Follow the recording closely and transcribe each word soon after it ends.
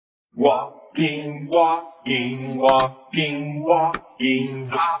Walking, walking, walking, walking,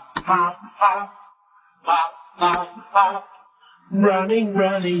 hop, hop, hop, hop, hop, hop. Running,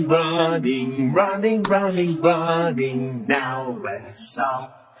 running, running, running, running, running. Now let's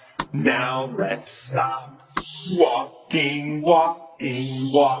stop, now let's stop. Walking,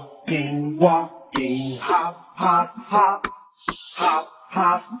 walking, walking, walking, hop, hop, hop, hop,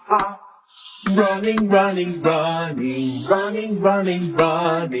 hop, hop. Running, running, running, running, running,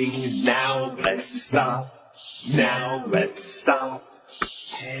 running. Now let's stop, now let's stop.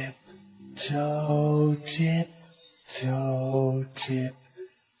 Tip, toe, tip, toe, tip,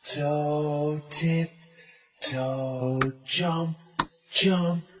 toe, tip, toe, jump,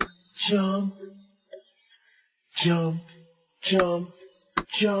 jump, jump, jump, jump,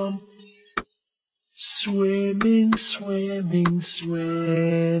 jump. Swimming, swimming,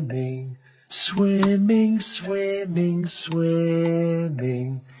 swimming. Swimming, swimming,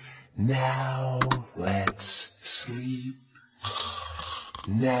 swimming. Now let's sleep.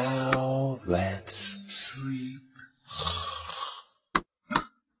 Now let's sleep.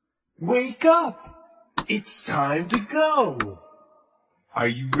 Wake up! It's time to go! Are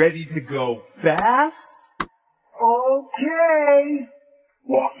you ready to go fast? Okay!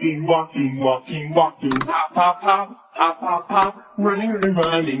 Walking, walking, walking, walking, hop, hop, hop, hop, hop, hop. Running, running,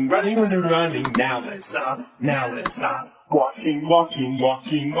 running, running, running, running. Now let's stop, now let's stop. Walking, walking,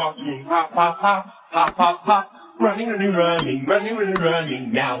 walking, walking, hop, hop, hop, hop, hop, hop. Running, running, running, running, running,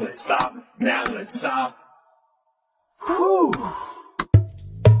 running. Now let's stop, now let's stop. Whew!